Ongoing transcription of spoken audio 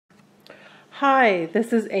Hi,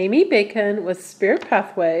 this is Amy Bacon with Spirit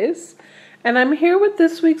Pathways, and I'm here with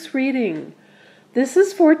this week's reading. This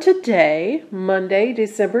is for today, Monday,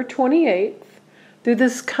 December 28th, through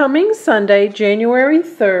this coming Sunday, January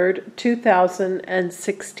 3rd,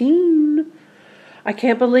 2016. I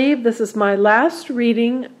can't believe this is my last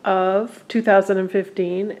reading of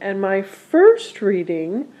 2015 and my first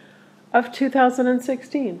reading of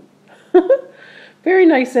 2016. Very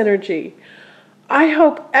nice energy. I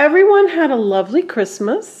hope everyone had a lovely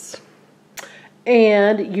Christmas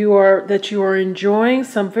and that you are enjoying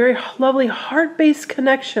some very lovely heart-based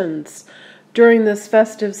connections during this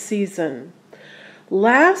festive season.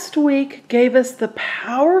 Last week gave us the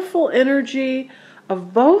powerful energy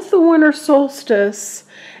of both the winter solstice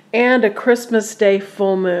and a Christmas Day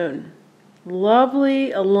full moon.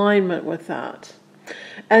 Lovely alignment with that.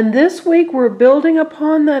 And this week we're building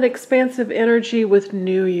upon that expansive energy with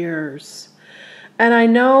New Year's. And I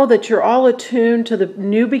know that you're all attuned to the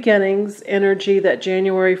new beginnings energy that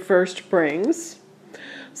January 1st brings.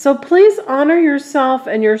 So please honor yourself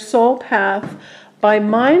and your soul path by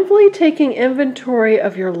mindfully taking inventory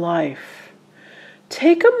of your life.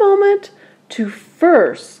 Take a moment to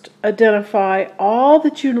first identify all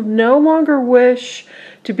that you no longer wish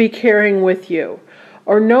to be carrying with you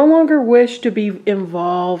or no longer wish to be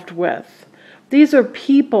involved with. These are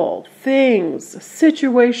people, things,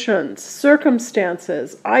 situations,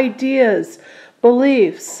 circumstances, ideas,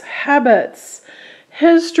 beliefs, habits,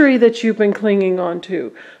 history that you've been clinging on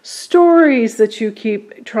to, stories that you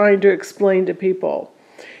keep trying to explain to people.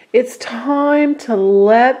 It's time to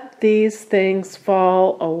let these things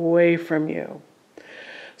fall away from you.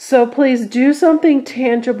 So please do something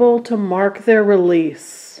tangible to mark their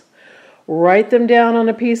release. Write them down on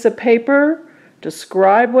a piece of paper.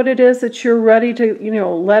 Describe what it is that you're ready to,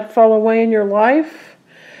 let fall away in your life.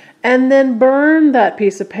 And then burn that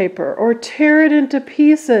piece of paper or tear it into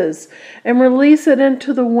pieces and release it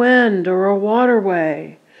into the wind or a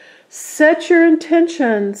waterway. Set your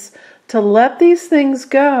intentions to let these things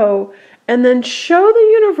go and then show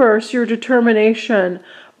the universe your determination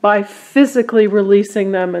by physically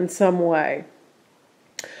releasing them in some way.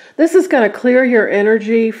 This is going to clear your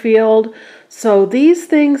energy field. So these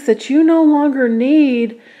things that you no longer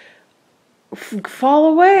need fall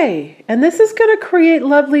away. And this is going to create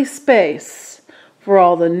lovely space for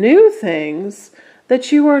all the new things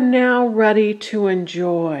that you are now ready to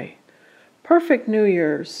enjoy. Perfect New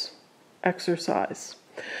Year's exercise.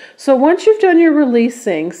 So once you've done your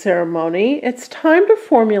releasing ceremony, it's time to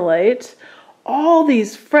formulate all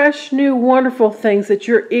these fresh, new, wonderful things that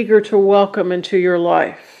you're eager to welcome into your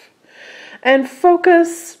life. And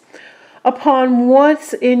focus upon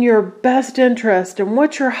what's in your best interest and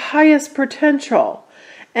what's your highest potential.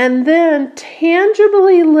 And then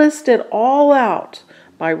tangibly list it all out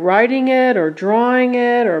by writing it or drawing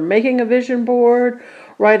it or making a vision board,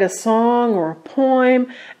 write a song or a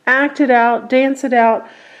poem, act it out, dance it out.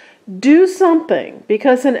 Do something,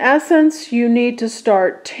 because in essence you need to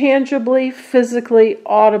start tangibly, physically,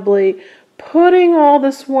 audibly putting all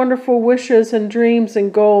this wonderful wishes and dreams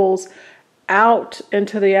and goals out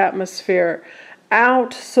into the atmosphere,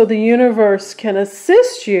 out so the universe can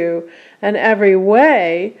assist you in every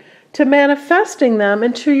way to manifesting them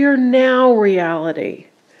into your now reality.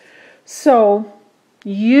 So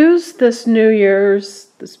use this New Year's,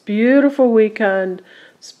 this beautiful weekend,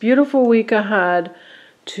 this beautiful week ahead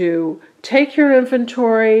to take your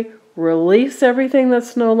inventory, release everything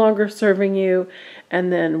that's no longer serving you,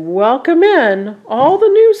 and then welcome in all the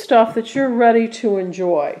new stuff that you're ready to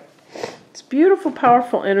enjoy. It's beautiful,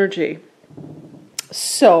 powerful energy.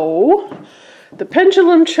 So, the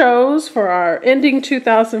pendulum chose for our ending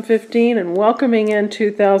 2015 and welcoming in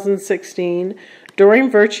 2016, Doreen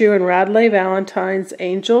Virtue and Radleigh Valentine's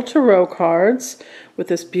Angel Tarot cards with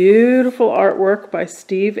this beautiful artwork by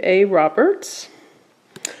Steve A. Roberts.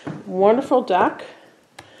 Wonderful deck.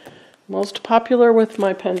 Most popular with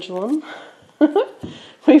my pendulum.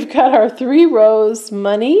 We've got our 3 rows,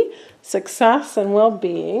 money, success, and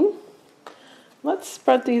well-being. Let's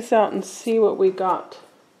spread these out and see what we got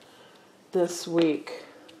this week.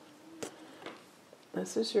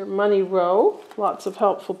 This is your money row. Lots of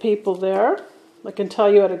helpful people there. I can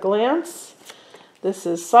tell you at a glance. This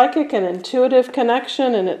is psychic and intuitive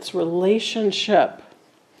connection and its relationship,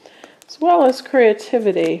 as well as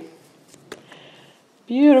creativity.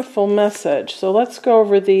 Beautiful message. So let's go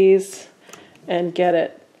over these and get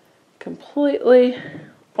it completely,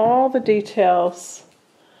 all the details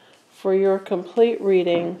for your complete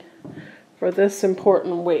reading for this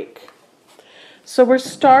important week. So we're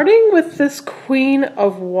starting with this Queen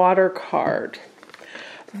of Water card.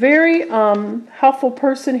 Very helpful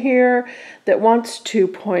person here that wants to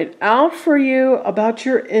point out for you about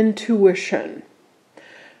your intuition.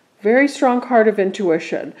 Very strong card of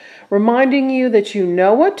intuition, reminding you that you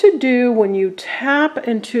know what to do when you tap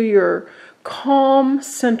into your calm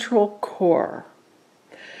central core.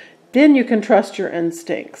 Then you can trust your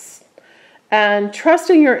instincts. And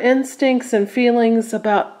trusting your instincts and feelings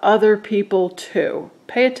about other people too.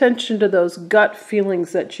 Pay attention to those gut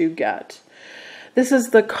feelings that you get. This is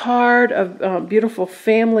the card of beautiful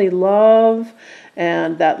family love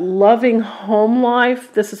and that loving home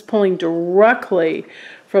life. This is pulling directly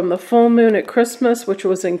from the full moon at Christmas, which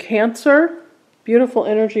was in Cancer. Beautiful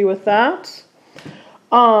energy with that.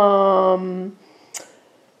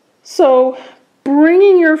 So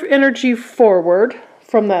bringing your energy forward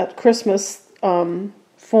from that Christmas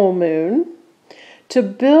full moon to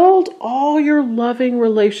build all your loving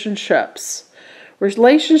relationships.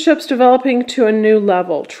 Relationships developing to a new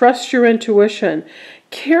level. Trust your intuition.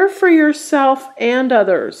 Care for yourself and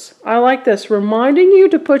others. I like this, reminding you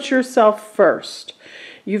to put yourself first.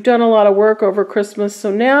 You've done a lot of work over Christmas,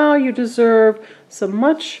 so now you deserve some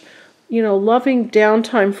much, loving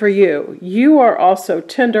downtime for you. You are also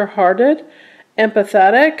tender-hearted,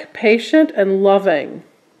 empathetic, patient, and loving.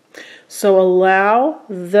 So allow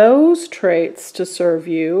those traits to serve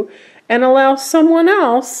you and allow someone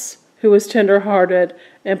else who is tender-hearted,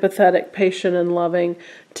 empathetic, patient, and loving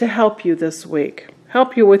to help you this week.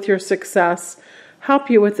 Help you with your success. Help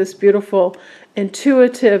you with this beautiful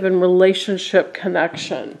intuitive and relationship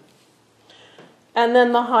connection. And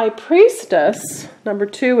then the High Priestess, number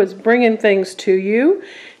 2, is bringing things to you.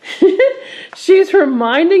 She's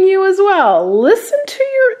reminding you as well, listen to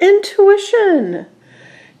your intuition.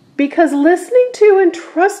 Because listening to and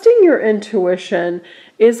trusting your intuition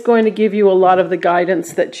is going to give you a lot of the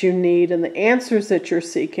guidance that you need and the answers that you're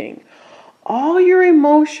seeking. All your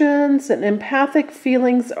emotions and empathic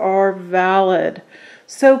feelings are valid.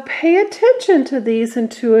 So pay attention to these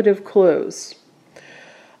intuitive clues.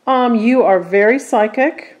 You are very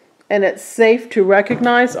psychic, and it's safe to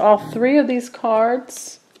recognize all 3 of these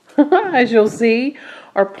cards, as you'll see,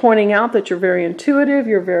 are pointing out that you're very intuitive,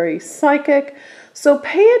 you're very psychic. So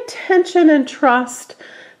pay attention and trust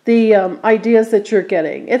the ideas that you're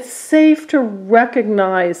getting. It's safe to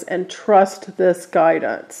recognize and trust this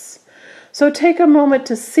guidance. So take a moment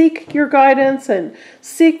to seek your guidance and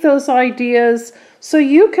seek those ideas so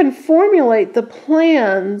you can formulate the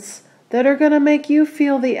plans that are going to make you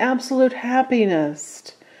feel the absolute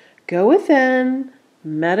happiness. Go within,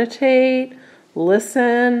 meditate,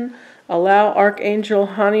 listen, allow Archangel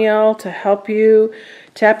Haniel to help you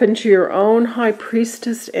tap into your own High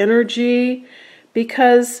Priestess energy,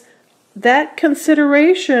 because that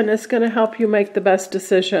consideration is going to help you make the best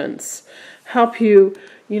decisions, help you,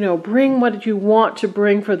 bring what you want to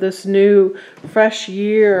bring for this new, fresh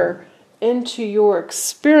year into your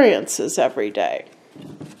experiences every day.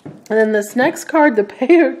 And then this next card, the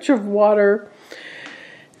Page of Water,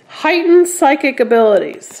 heightens psychic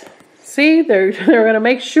abilities. See, they're going to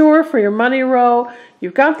make sure for your money row,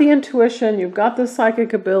 you've got the intuition, you've got the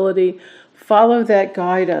psychic ability, follow that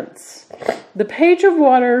guidance. The Page of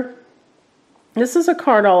Water, this is a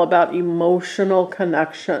card all about emotional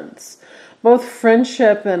connections, both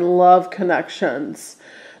friendship and love connections.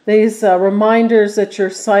 These reminders that you're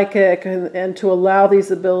psychic and to allow these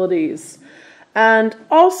abilities. And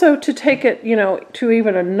also to take it, to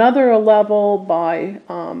even another level by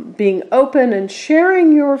being open and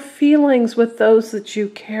sharing your feelings with those that you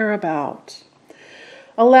care about.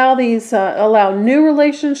 Allow new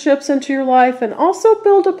relationships into your life and also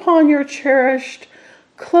build upon your cherished,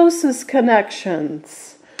 closest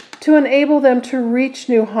connections to enable them to reach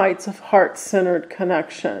new heights of heart-centered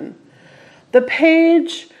connection. The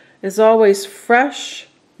page is always fresh,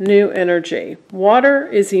 new energy. Water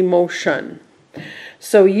is emotion.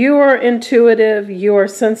 So you are intuitive, you are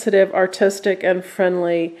sensitive, artistic, and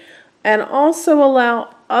friendly, and also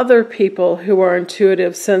allow other people who are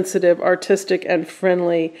intuitive, sensitive, artistic, and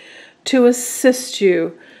friendly to assist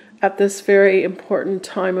you at this very important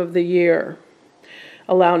time of the year.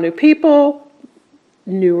 Allow new people,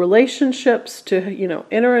 new relationships to,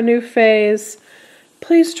 enter a new phase.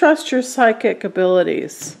 Please trust your psychic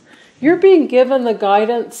abilities. You're being given the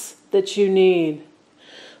guidance that you need.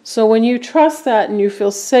 So when you trust that and you feel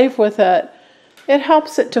safe with it, it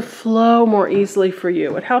helps it to flow more easily for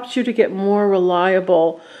you. It helps you to get more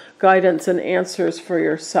reliable guidance and answers for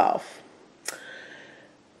yourself.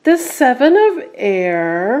 This 7 of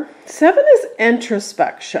Air, 7 is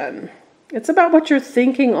introspection. It's about what you're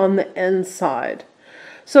thinking on the inside.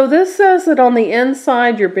 So this says that on the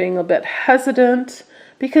inside you're being a bit hesitant,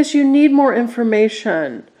 because you need more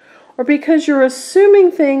information, or because you're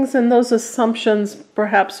assuming things and those assumptions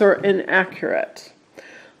perhaps are inaccurate.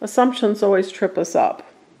 Assumptions always trip us up.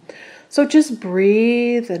 So just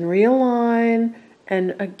breathe and realign,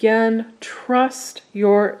 and again, trust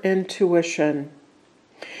your intuition.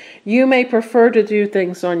 You may prefer to do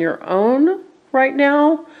things on your own right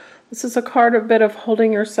now. This is a card a bit of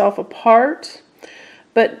holding yourself apart.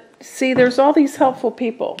 But see, there's all these helpful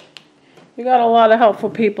people. You got a lot of helpful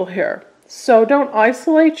people here. So don't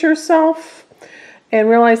isolate yourself, and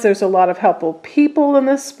realize there's a lot of helpful people in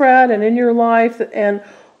this spread and in your life, and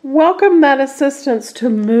welcome that assistance to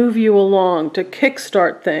move you along, to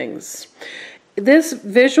kickstart things. This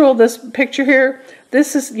visual, this picture here,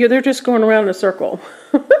 they're just going around in a circle.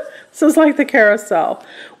 This is like the carousel.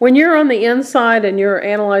 When you're on the inside and you're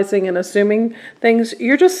analyzing and assuming things,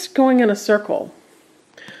 you're just going in a circle.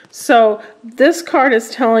 So this card is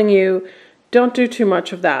telling you, don't do too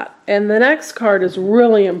much of that. And the next card is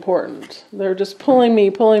really important. They're just pulling me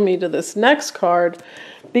to this next card,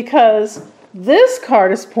 because this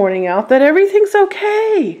card is pointing out that everything's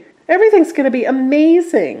okay. Everything's going to be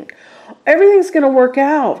amazing. Everything's going to work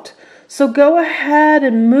out. So go ahead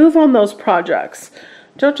and move on those projects.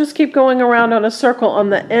 Don't just keep going around on a circle on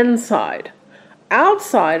the inside.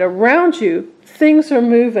 Outside, around you, things are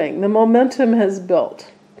moving. The momentum has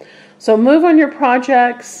built. So move on your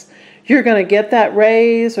projects. You're going to get that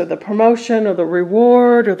raise or the promotion or the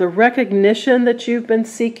reward or the recognition that you've been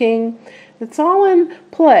seeking. It's all in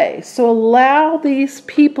play. So allow these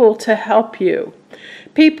people to help you.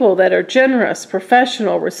 People that are generous,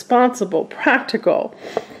 professional, responsible, practical,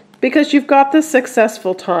 because you've got this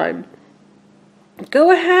successful time.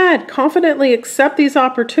 Go ahead, confidently accept these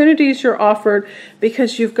opportunities you're offered,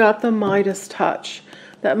 because you've got the Midas touch.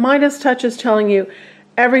 That Midas touch is telling you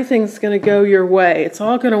everything's going to go your way. It's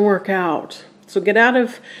all going to work out. So get out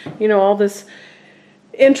of, all this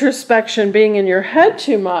introspection, being in your head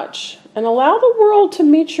too much, and allow the world to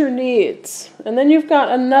meet your needs. And then you've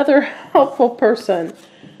got another helpful person.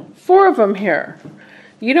 4 of them here.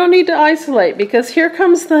 You don't need to isolate, because here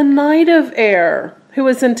comes the Knight of Air, who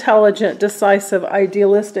is intelligent, decisive,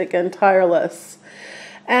 idealistic, and tireless.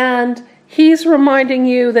 And he's reminding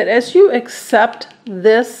you that as you accept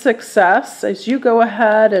this success, as you go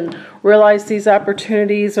ahead and realize these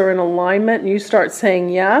opportunities are in alignment and you start saying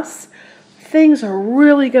yes, things are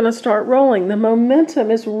really going to start rolling. The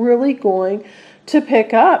momentum is really going to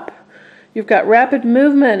pick up. You've got rapid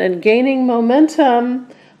movement and gaining momentum.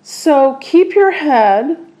 So keep your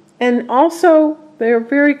head, and also they're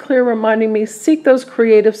very clear reminding me, seek those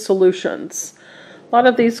creative solutions. A lot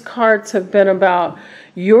of these cards have been about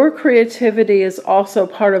your creativity is also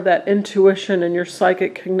part of that intuition and your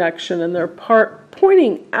psychic connection, and they're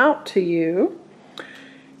pointing out to you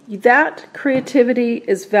that creativity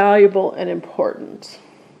is valuable and important.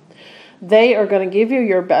 They are going to give you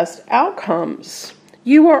your best outcomes.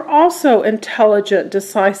 You are also intelligent,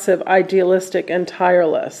 decisive, idealistic, and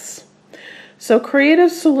tireless. So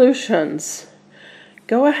creative solutions.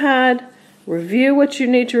 Go ahead, review what you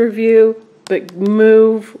need to review, but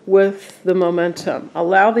move with the momentum.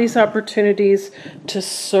 Allow these opportunities to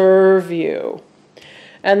serve you.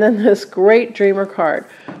 And then this great Dreamer card,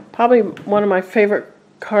 probably one of my favorite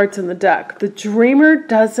cards in the deck. The Dreamer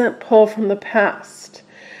doesn't pull from the past.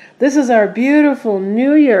 This is our beautiful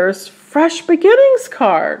New Year's Fresh Beginnings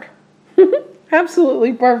card.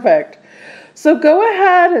 Absolutely perfect. So go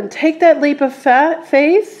ahead and take that leap of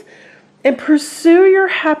faith and pursue your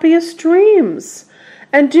happiest dreams.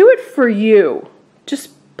 And do it for you. Just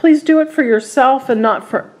please do it for yourself and not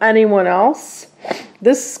for anyone else.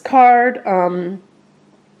 This card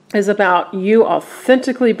is about you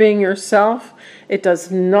authentically being yourself. It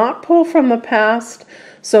does not pull from the past.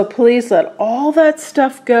 So please let all that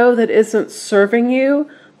stuff go that isn't serving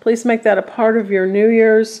you. Please make that a part of your New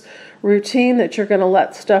Year's routine, that you're going to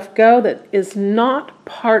let stuff go that is not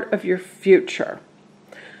part of your future.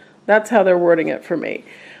 That's how they're wording it for me.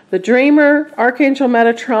 The Dreamer, Archangel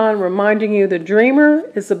Metatron, reminding you the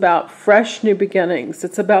Dreamer is about fresh new beginnings.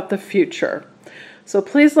 It's about the future. So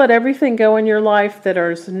please let everything go in your life that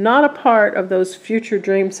is not a part of those future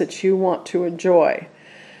dreams that you want to enjoy.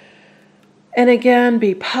 And again,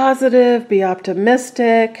 be positive, be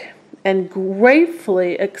optimistic, and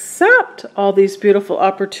gratefully accept all these beautiful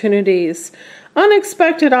opportunities,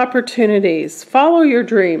 unexpected opportunities. Follow your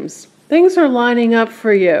dreams. Things are lining up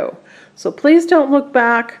for you. So please don't look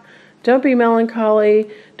back. Don't be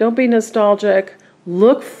melancholy. Don't be nostalgic.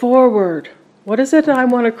 Look forward. What is it that I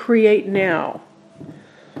want to create now?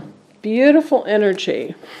 Beautiful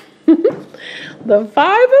energy. The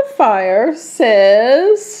Five of Fire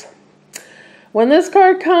says, When this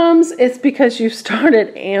card comes, it's because you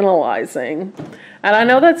started analyzing. And I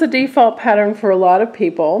know that's a default pattern for a lot of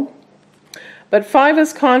people. But 5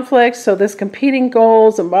 is conflict, so this competing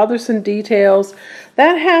goals and bothersome details,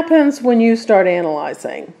 that happens when you start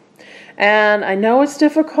analyzing. And I know it's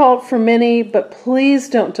difficult for many, but please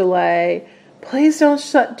don't delay. Please don't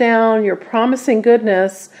shut down your promising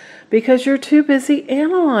goodness because you're too busy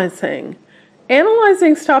analyzing.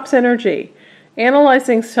 Analyzing stops energy.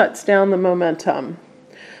 Analyzing shuts down the momentum.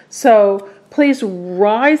 So please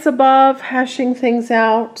rise above hashing things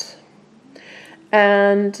out.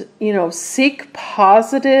 And, seek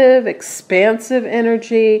positive, expansive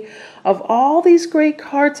energy of all these great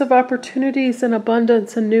cards of opportunities and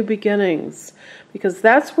abundance and new beginnings. Because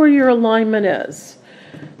that's where your alignment is.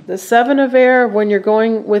 The 7 of air, when you're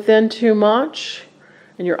going within too much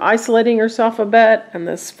and you're isolating yourself a bit. And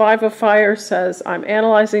this 5 of fire says, I'm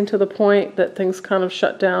analyzing to the point that things kind of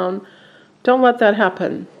shut down. Don't let that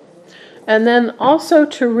happen. And then also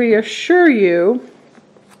to reassure you,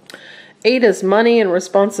 8 is money and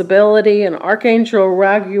responsibility, and Archangel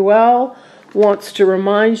Raguel wants to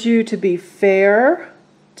remind you to be fair,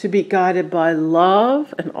 to be guided by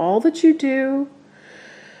love in all that you do.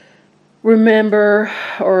 Remember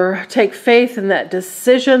or take faith in that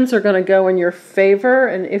decisions are going to go in your favor,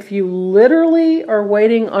 and if you literally are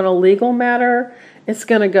waiting on a legal matter, it's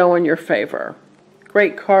going to go in your favor.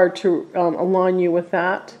 Great card to align you with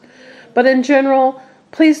that. But in general,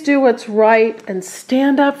 please do what's right and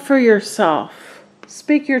stand up for yourself.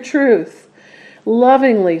 Speak your truth.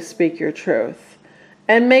 Lovingly speak your truth.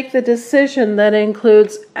 And make the decision that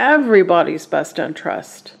includes everybody's best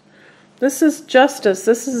interest. This is justice.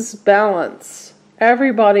 This is balance.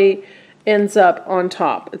 Everybody ends up on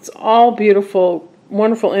top. It's all beautiful,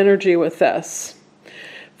 wonderful energy with this.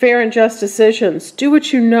 Fair and just decisions. Do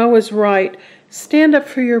what you know is right. Stand up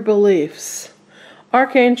for your beliefs.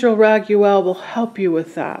 Archangel Raguel will help you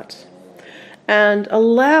with that. And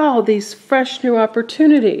allow these fresh new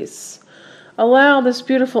opportunities. Allow this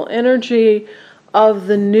beautiful energy of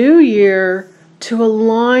the new year to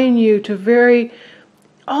align you to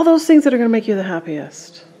all those things that are going to make you the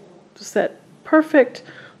happiest. Just that perfect,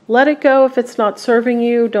 let it go if it's not serving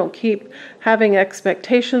you. Don't keep having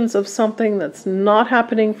expectations of something that's not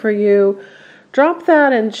happening for you. Drop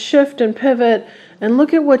that and shift and pivot and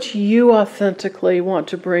look at what you authentically want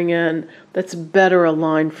to bring in that's better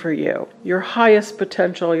aligned for you. Your highest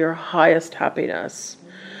potential, your highest happiness.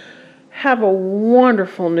 Have a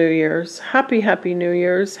wonderful New Year's. Happy, happy New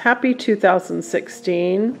Year's. Happy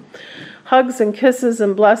 2016. Hugs and kisses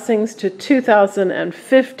and blessings to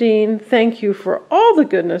 2015. Thank you for all the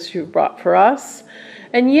goodness you've brought for us.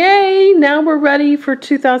 And yay, now we're ready for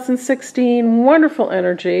 2016. Wonderful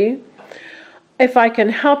energy. If I can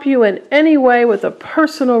help you in any way with a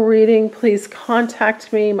personal reading, please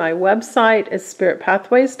contact me. My website is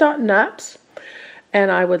spiritpathways.net, and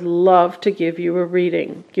I would love to give you a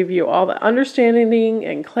reading, give you all the understanding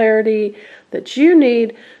and clarity that you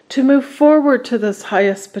need to move forward to this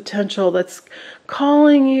highest potential that's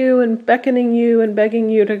calling you and beckoning you and begging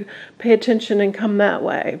you to pay attention and come that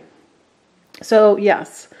way. So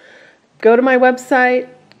yes, go to my website,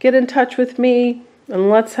 get in touch with me, and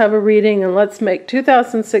let's have a reading, and let's make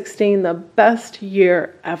 2016 the best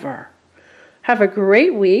year ever. Have a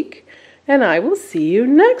great week, and I will see you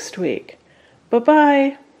next week.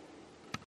 Bye-bye.